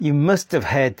You must have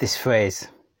heard this phrase,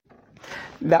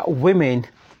 that women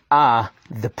are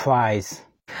the prize.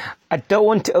 I don't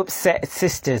want to upset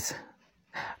sisters,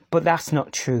 but that's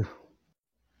not true.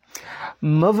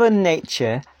 Mother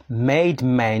Nature made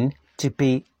men to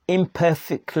be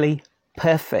imperfectly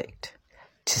perfect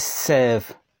to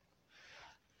serve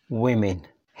women.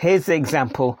 Here's the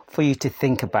example for you to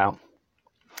think about.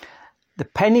 The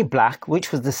penny black,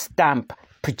 which was the stamp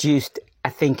produced, I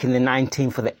think, in the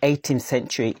 19th or the 18th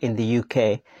century in the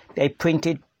UK, they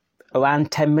printed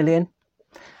around 10 million.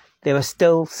 There are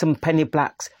still some penny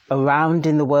blacks around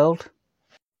in the world.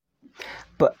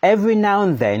 But every now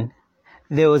and then,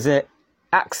 there was an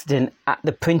accident at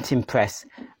the printing press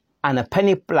and a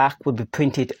penny black would be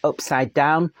printed upside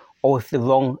down or with the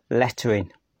wrong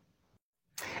lettering.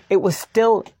 It was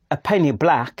still a penny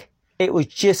black. It was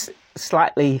just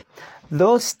slightly...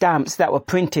 Those stamps that were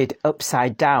printed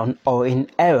upside down or in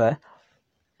error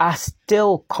are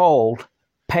still called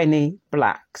penny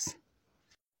blacks.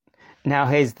 Now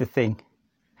here's the thing.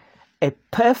 A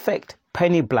perfect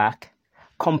penny black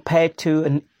compared to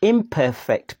an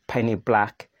imperfect penny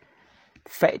black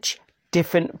fetch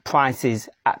different prices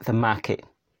at the market.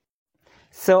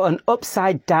 So an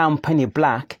upside down penny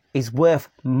black is worth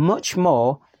much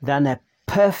more than a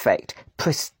perfect,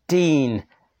 pristine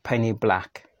penny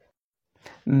black.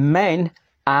 Men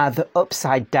are the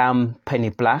upside down penny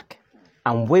black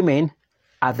and women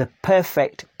are the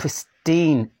perfect,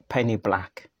 pristine penny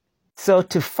black. So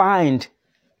to find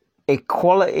a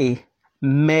quality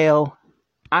male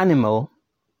animal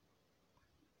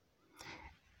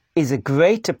is a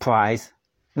greater prize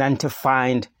than to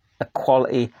find a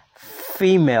quality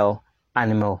female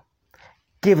animal,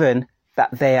 given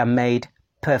that they are made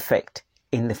perfect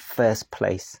in the first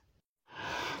place.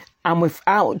 And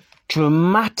without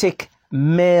dramatic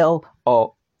male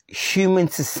or human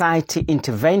society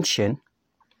intervention,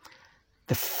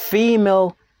 the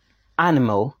female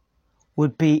animal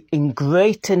would be in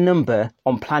greater number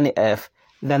on planet Earth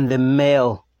than the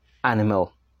male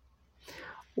animal.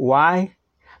 Why?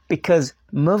 Because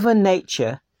Mother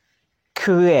Nature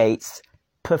creates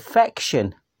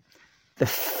perfection. The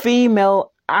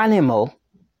female animal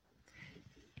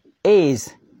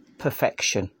is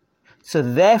perfection. So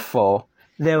therefore,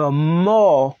 there are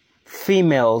more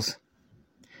females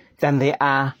than there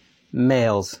are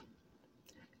males,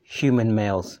 human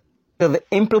males. So the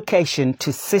implication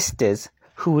to sisters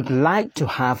who would like to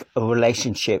have a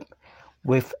relationship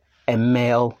with a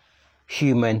male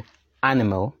human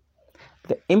animal,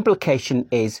 the implication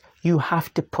is you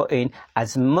have to put in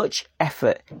as much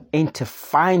effort into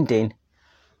finding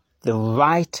the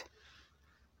right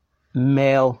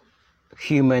male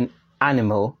human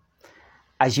animal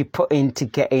as you put into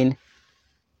getting,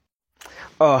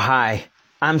 oh hi,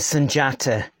 I'm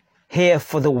Sanjata, here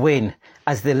for the win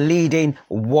as the leading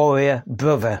warrior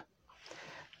brother.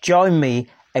 Join me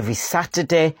every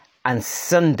Saturday and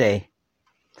Sunday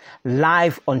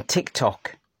live on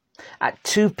TikTok at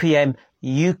 2 p.m.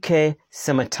 UK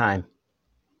summertime.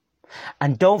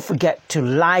 And don't forget to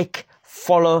like,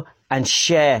 follow and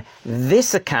share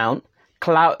this account,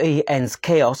 Clarity Ends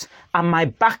Chaos, and my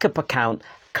backup account,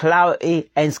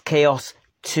 Clarity Ends Chaos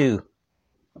 2.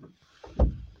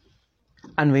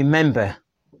 And remember,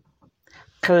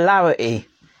 clarity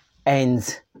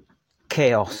ends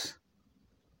chaos.